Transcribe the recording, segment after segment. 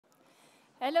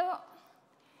Hello.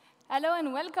 Hello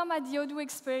and welcome at the Odoo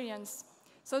experience.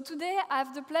 So today I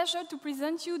have the pleasure to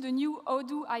present you the new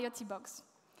Odoo IoT Box.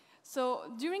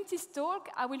 So during this talk,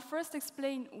 I will first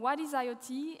explain what is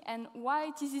IoT and why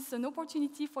it is an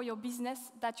opportunity for your business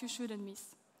that you shouldn't miss.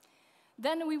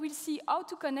 Then we will see how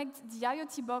to connect the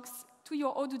IoT box to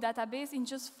your Odoo database in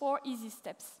just 4 easy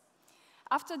steps.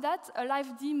 After that, a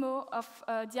live demo of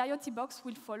the IoT box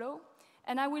will follow,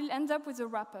 and I will end up with a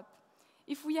wrap-up.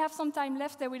 If we have some time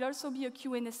left, there will also be a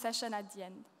Q&A session at the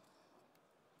end.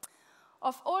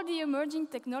 Of all the emerging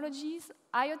technologies,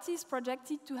 IoT is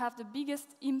projected to have the biggest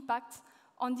impact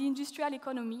on the industrial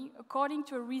economy, according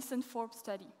to a recent Forbes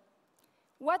study.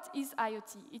 What is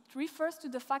IoT? It refers to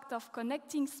the fact of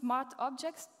connecting smart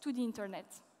objects to the internet.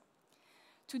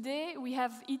 Today, we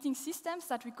have heating systems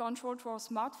that we control through our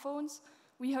smartphones.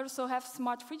 We also have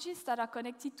smart fridges that are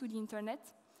connected to the internet.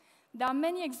 There are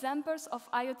many examples of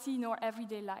IoT in our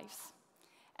everyday lives.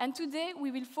 And today,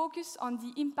 we will focus on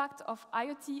the impact of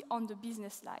IoT on the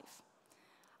business life.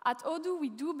 At Odoo, we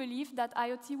do believe that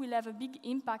IoT will have a big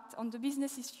impact on the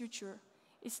business's future.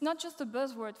 It's not just a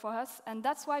buzzword for us, and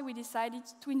that's why we decided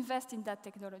to invest in that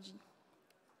technology.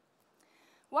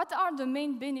 What are the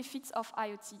main benefits of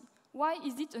IoT? Why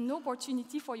is it an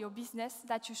opportunity for your business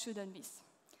that you shouldn't miss?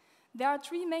 There are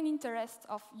 3 main interests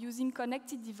of using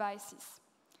connected devices.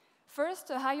 First,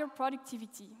 a higher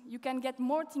productivity. You can get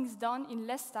more things done in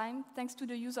less time thanks to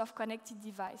the use of connected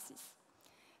devices.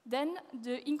 Then,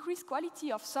 the increased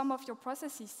quality of some of your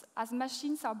processes, as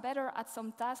machines are better at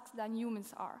some tasks than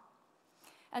humans are.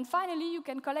 And finally, you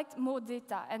can collect more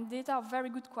data, and data of very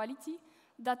good quality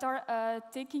that are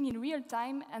taken in real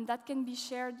time and that can be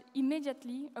shared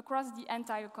immediately across the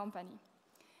entire company.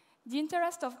 The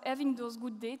interest of having those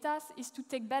good data is to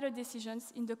take better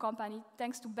decisions in the company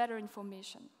thanks to better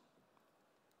information.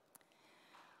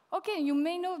 Okay, you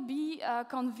may not be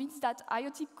convinced that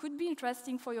IoT could be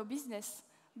interesting for your business,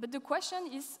 but the question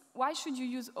is, why should you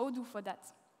use Odoo for that?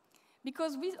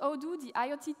 Because with Odoo, the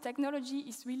IoT technology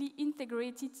is really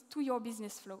integrated to your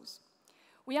business flows.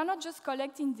 We are not just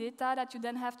collecting data that you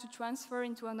then have to transfer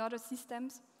into another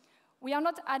systems. We are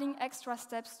not adding extra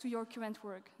steps to your current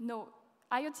work. No,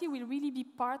 IoT will really be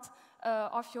part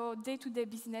of your day-to-day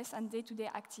business and day-to-day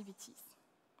activities.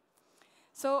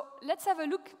 So let's have a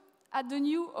look at the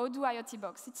new Odoo IoT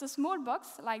Box. It's a small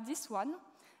box like this one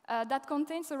that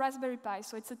contains a Raspberry Pi.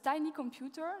 So it's a tiny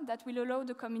computer that will allow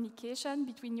the communication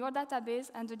between your database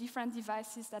and the different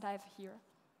devices that I have here.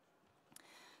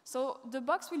 So the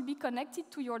box will be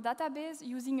connected to your database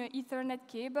using an Ethernet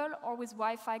cable or with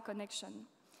Wi-Fi connection.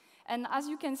 And as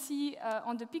you can see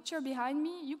on the picture behind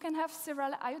me, you can have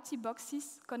several IoT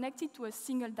boxes connected to a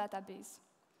single database.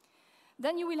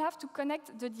 Then you will have to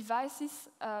connect the devices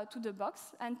to the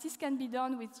box, and this can be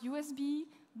done with USB,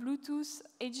 Bluetooth,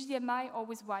 HDMI, or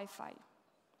with Wi-Fi.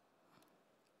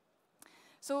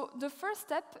 So the first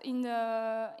step in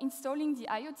installing the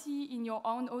IoT in your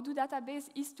own Odoo database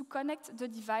is to connect the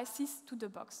devices to the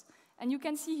box. And you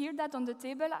can see here that on the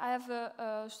table, I have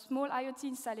a small IoT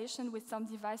installation with some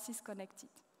devices connected.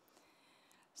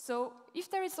 So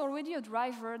if there is already a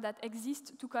driver that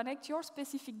exists to connect your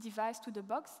specific device to the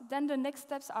box, then the next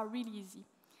steps are really easy.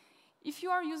 If you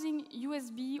are using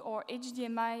USB or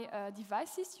HDMI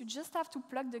devices, you just have to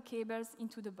plug the cables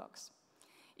into the box.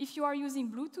 If you are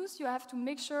using Bluetooth, you have to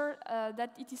make sure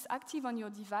that it is active on your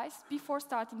device before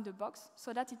starting the box,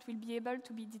 so that it will be able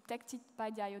to be detected by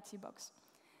the IoT box.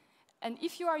 And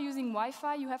if you are using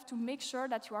Wi-Fi, you have to make sure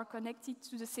that you are connected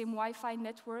to the same Wi-Fi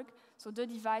network, so the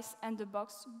device and the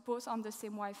box, both on the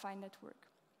same Wi-Fi network.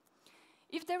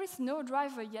 If there is no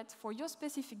driver yet for your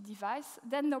specific device,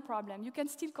 then no problem. You can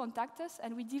still contact us,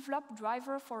 and we develop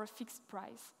driver for a fixed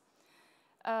price.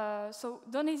 So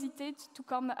don't hesitate to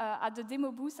come at the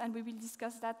demo booth, and we will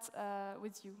discuss that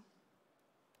with you.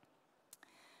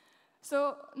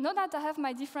 So now that I have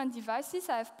my different devices,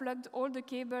 I have plugged all the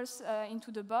cables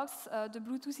into the box. The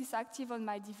Bluetooth is active on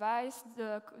my device.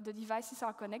 The devices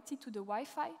are connected to the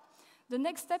Wi-Fi. The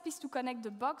next step is to connect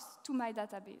the box to my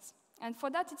database. And for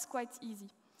that, it's quite easy.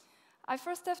 I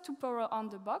first have to power on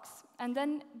the box, and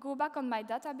then go back on my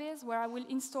database where I will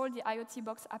install the IoT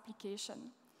Box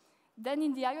application. Then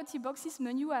in the IoT Boxes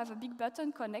menu, I have a big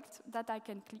button, Connect, that I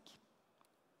can click.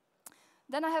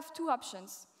 Then I have 2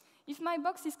 options. If my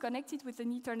box is connected with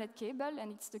an Ethernet cable,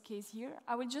 and it's the case here,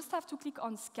 I will just have to click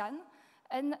on Scan,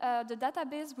 and the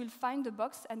database will find the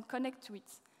box and connect to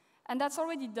it. And that's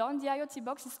already done. The IoT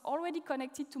box is already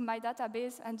connected to my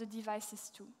database and the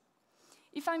devices too.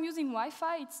 If I'm using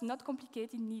Wi-Fi, it's not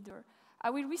complicated neither. I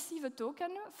will receive a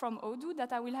token from Odoo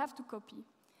that I will have to copy.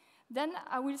 Then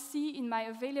I will see in my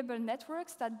available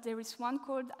networks that there is one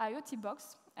called IoT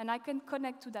Box, and I can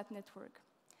connect to that network.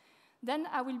 Then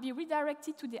I will be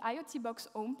redirected to the IoT Box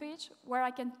homepage, where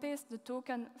I can paste the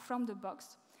token from the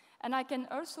box. And I can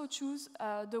also choose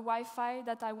the Wi-Fi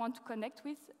that I want to connect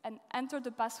with and enter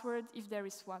the password if there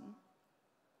is one.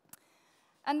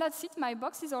 And that's it, my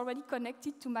box is already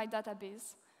connected to my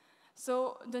database.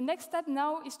 So the next step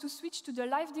now is to switch to the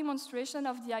live demonstration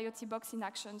of the IoT Box in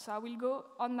action. So I will go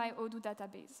on my Odoo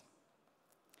database.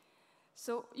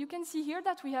 So you can see here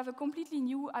that we have a completely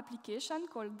new application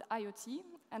called IoT,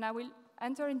 and I will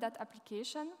enter in that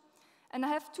application. And I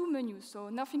have two menus, so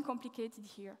nothing complicated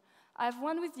here. I have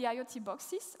one with the IoT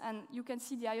boxes, and you can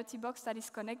see the IoT box that is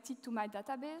connected to my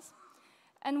database,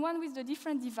 and one with the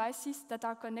different devices that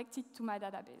are connected to my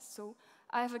database. So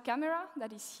I have a camera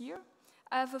that is here.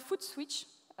 I have a foot switch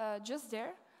just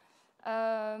there.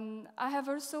 I have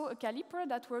also a caliper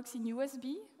that works in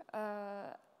USB.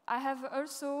 I have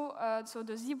also so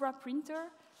the Zebra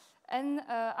printer, and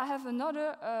I have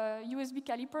another USB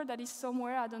caliper that is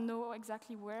somewhere, I don't know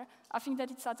exactly where. I think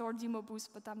that it's at our demo booth,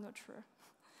 but I'm not sure.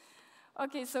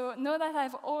 Okay, so now that I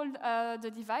have all the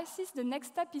devices, the next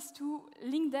step is to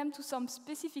link them to some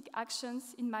specific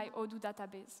actions in my Odoo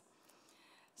database.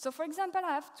 So for example,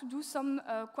 I have to do some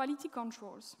quality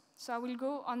controls. So I will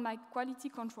go on my quality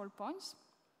control points.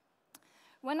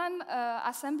 When I'm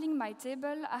assembling my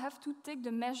table, I have to take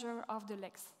the measure of the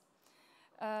legs.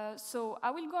 So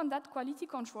I will go on that quality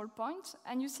control point,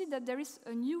 and you see that there is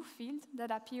a new field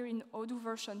that appears in Odoo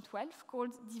version 12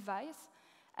 called device.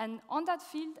 And on that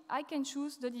field, I can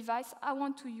choose the device I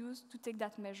want to use to take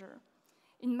that measure.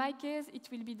 In my case, it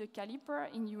will be the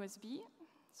caliper in USB,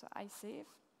 so I save.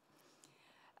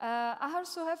 I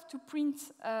also have to print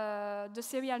the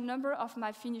serial number of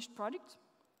my finished product.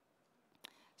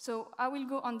 So I will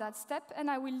go on that step, and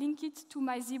I will link it to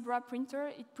my Zebra printer.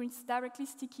 It prints directly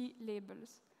sticky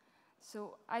labels.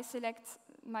 So I select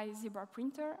my Zebra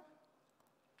printer.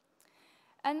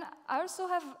 And I also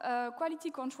have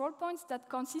quality control points that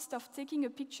consist of taking a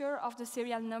picture of the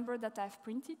serial number that I've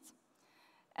printed.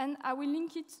 And I will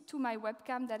link it to my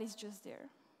webcam that is just there.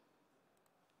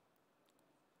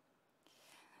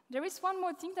 There is one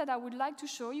more thing that I would like to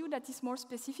show you that is more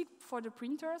specific for the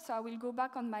printer. So I will go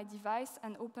back on my device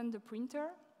and open the printer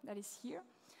that is here.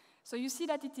 So you see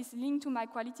that it is linked to my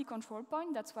quality control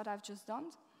point. That's what I've just done.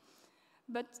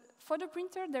 But for the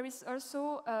printer, there is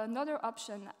also another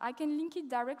option. I can link it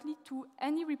directly to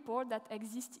any report that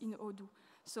exists in Odoo.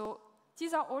 So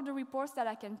these are all the reports that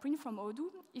I can print from Odoo.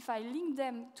 If I link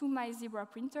them to my Zebra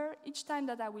printer, each time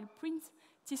that I will print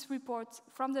this report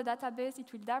from the database,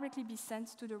 it will directly be sent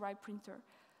to the right printer.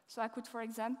 So I could, for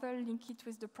example, link it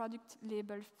with the product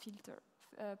label filter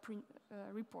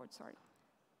report, sorry,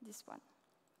 this one.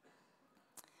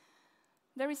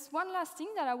 There is one last thing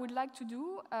that I would like to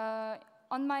do.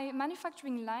 On my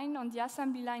manufacturing line, on the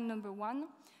assembly line number 1,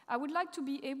 I would like to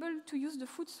be able to use the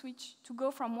foot switch to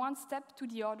go from one step to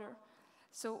the other.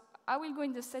 So I will go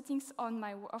in the settings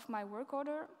of my work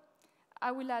order.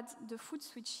 I will add the foot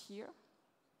switch here.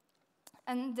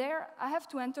 And there, I have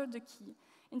to enter the key.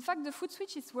 In fact, the foot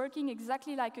switch is working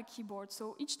exactly like a keyboard.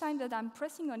 So each time that I'm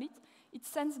pressing on it, it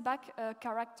sends back a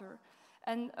character.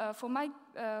 And for my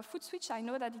foot switch, I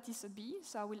know that it is a B,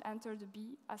 so I will enter the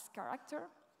B as character.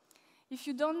 If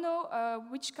you don't know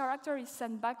which character is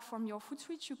sent back from your foot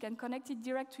switch, you can connect it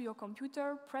direct to your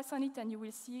computer, press on it, and you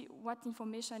will see what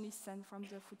information is sent from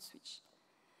the foot switch.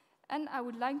 And I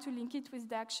would like to link it with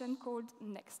the action called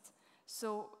next.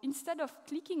 So instead of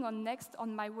clicking on next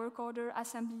on my work order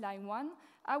assembly line 1,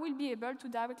 I will be able to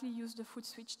directly use the foot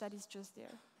switch that is just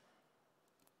there.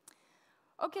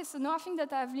 Okay, so now I think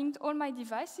that I've linked all my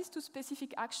devices to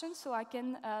specific actions, so I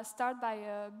can start by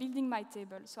building my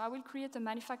table. So I will create a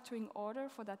manufacturing order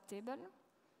for that table.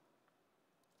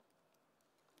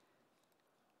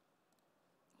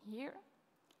 Here.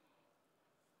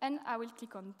 And I will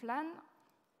click on Plan.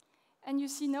 And you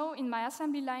see now in my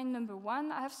assembly line number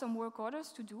 1, I have some work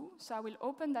orders to do. So I will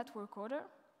open that work order.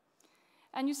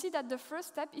 And you see that the first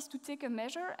step is to take a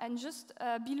measure, and just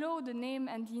below the name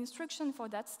and the instruction for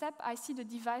that step, I see the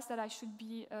device that I should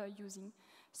be using.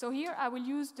 So here I will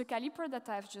use the caliper that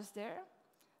I have just there.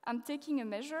 I'm taking a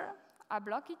measure, I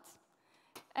block it,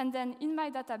 and then in my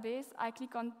database, I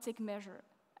click on Take Measure.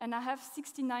 And I have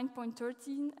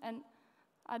 69.13, and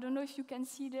I don't know if you can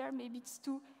see there, maybe it's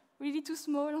really too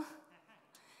small.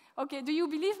 Okay, do you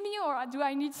believe me, or do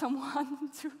I need someone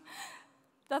to?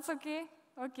 That's okay?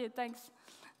 Okay, thanks.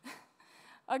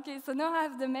 Okay, so now I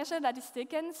have the measure that is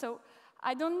taken, so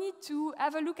I don't need to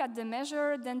have a look at the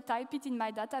measure, then type it in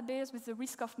my database with the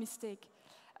risk of mistake.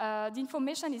 the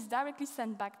information is directly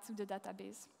sent back to the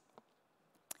database.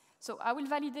 So I will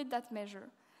validate that measure.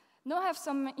 Now I have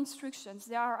some instructions.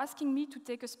 They are asking me to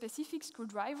take a specific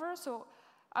screwdriver, so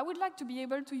I would like to be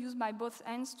able to use my both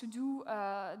hands to do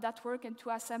that work and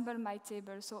to assemble my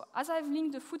table. So as I've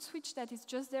linked the foot switch that is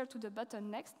just there to the button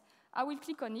next, I will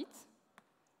click on it,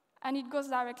 and it goes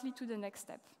directly to the next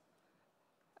step.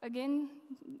 Again,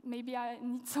 maybe I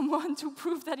need someone to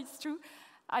prove that it's true.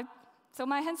 So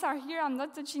my hands are here, I'm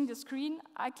not touching the screen.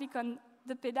 I click on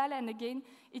the pedal, and again,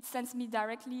 it sends me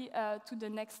directly to the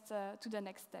next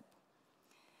step.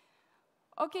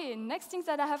 Okay, next thing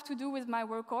that I have to do with my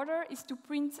work order is to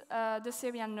print the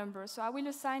serial number. So I will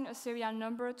assign a serial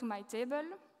number to my table,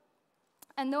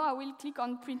 and now I will click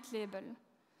on Print Label.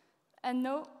 And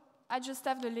now I just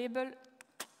have the label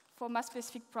for my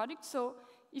specific product. So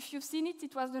if you've seen it,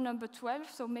 it was the number 12,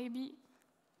 so maybe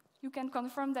you can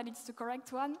confirm that it's the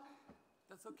correct one.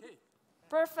 That's okay.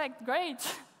 Perfect, great.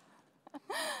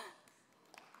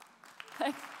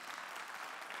 Thanks.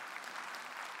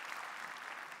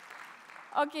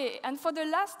 Okay, and for the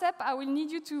last step, I will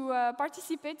need you to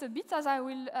participate a bit, as I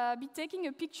will be taking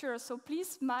a picture, so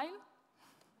please smile.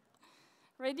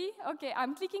 Ready? Okay,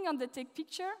 I'm clicking on the Take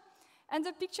Picture, and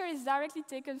the picture is directly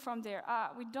taken from there.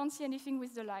 We don't see anything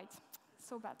with the light.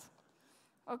 So bad.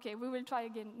 Okay, we will try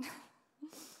again.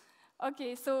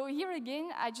 Okay, so here again,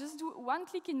 I just do one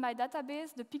click in my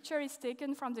database, the picture is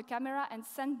taken from the camera and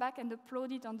sent back and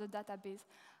uploaded on the database.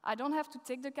 I don't have to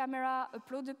take the camera,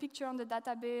 upload the picture on the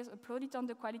database, upload it on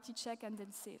the quality check, and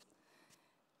then save.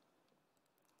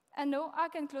 And now I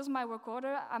can close my work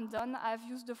order, I'm done. I've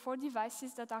used the 4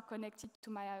 devices that are connected to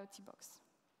my IoT box.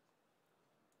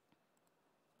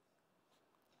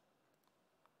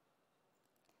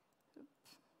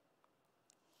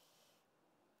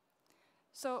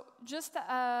 So just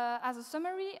as a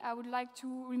summary, I would like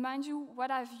to remind you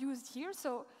what I've used here.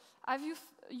 So I've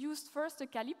used first a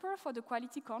caliper for the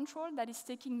quality control that is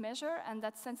taking measure and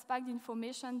that sends back the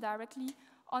information directly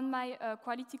on my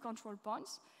quality control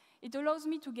points. It allows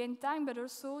me to gain time, but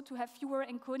also to have fewer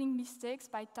encoding mistakes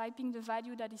by typing the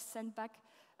value that is sent back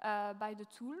by the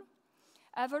tool.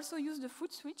 I've also used the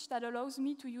foot switch that allows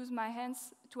me to use my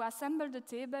hands to assemble the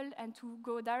table and to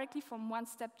go directly from one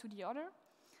step to the other.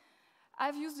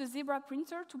 I've used the Zebra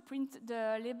printer to print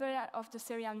the label of the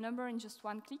serial number in just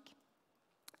one click.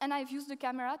 And I've used the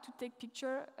camera to take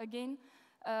picture again.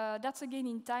 That's again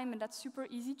in time, and that's super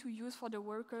easy to use for the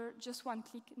worker, just one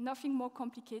click, nothing more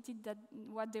complicated than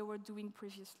what they were doing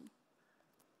previously.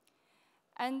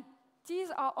 And these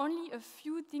are only a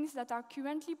few things that are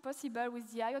currently possible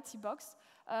with the IoT box,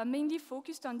 mainly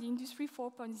focused on the Industry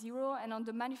 4.0 and on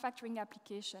the manufacturing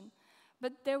application.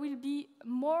 But there will be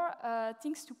more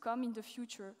things to come in the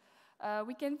future.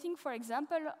 We can think, for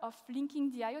example, of linking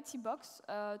the IoT box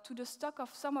to the stock of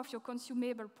some of your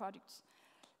consumable products.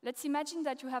 Let's imagine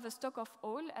that you have a stock of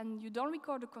oil and you don't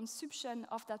record the consumption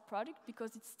of that product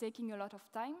because it's taking a lot of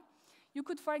time. You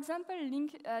could, for example,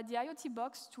 link the IoT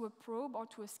box to a probe or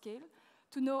to a scale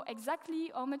to know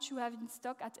exactly how much you have in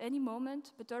stock at any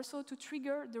moment, but also to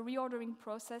trigger the reordering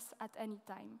process at any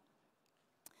time.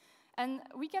 And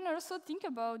we can also think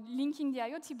about linking the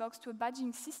IoT box to a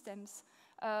badging systems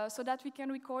so that we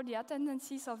can record the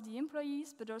attendances of the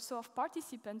employees, but also of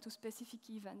participants to specific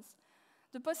events.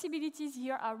 The possibilities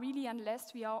here are really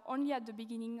endless. We are only at the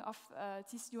beginning of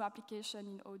this new application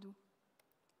in Odoo.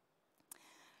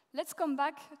 Let's come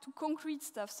back to concrete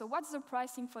stuff. So what's the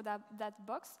pricing for that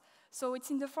box? So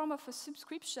it's in the form of a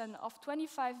subscription of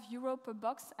 €25 per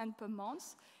box and per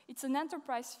month. It's an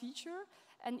enterprise feature.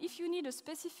 And if you need a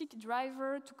specific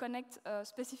driver to connect a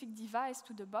specific device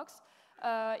to the box,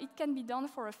 it can be done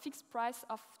for a fixed price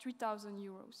of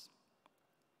 €3,000.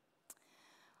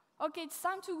 Okay, it's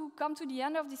time to come to the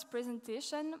end of this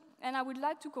presentation, and I would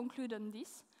like to conclude on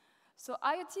this. So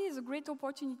IoT is a great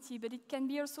opportunity, but it can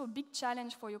be also a big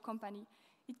challenge for your company.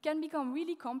 It can become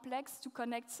really complex to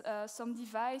connect some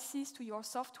devices to your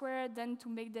software, then to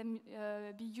make them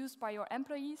be used by your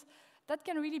employees. That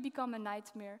can really become a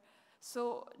nightmare.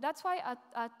 So that's why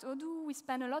at Odoo, we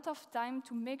spend a lot of time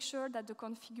to make sure that the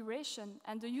configuration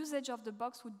and the usage of the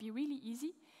box would be really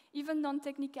easy. Even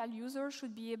non-technical users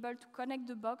should be able to connect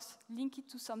the box, link it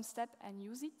to some step, and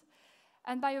use it.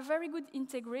 And by a very good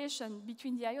integration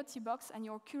between the IoT box and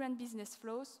your current business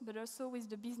flows, but also with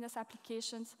the business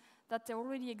applications that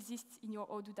already exist in your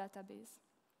Odoo database.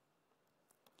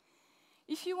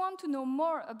 If you want to know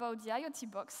more about the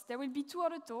IoT box, there will be 2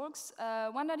 other talks.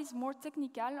 One that is more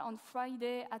technical on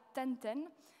Friday at 10:10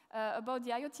 about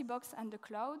the IoT box and the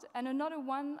cloud, and another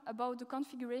one about the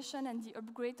configuration and the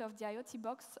upgrade of the IoT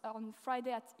box on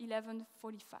Friday at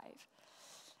 11:45.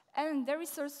 And there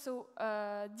is also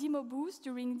a demo booth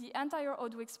during the entire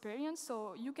Odoo experience,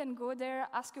 so you can go there,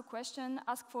 ask a question,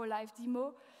 ask for a live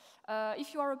demo.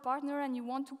 If you are a partner and you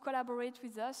want to collaborate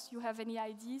with us, you have any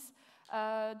ideas,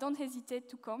 don't hesitate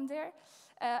to come there.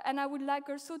 And I would like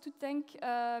also to thank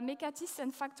Mekatis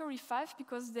and Factory 5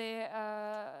 because they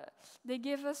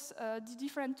gave us the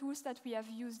different tools that we have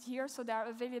used here, so they are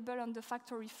available on the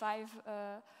Factory 5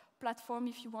 platform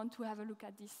if you want to have a look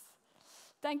at this.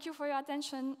 Thank you for your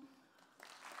attention.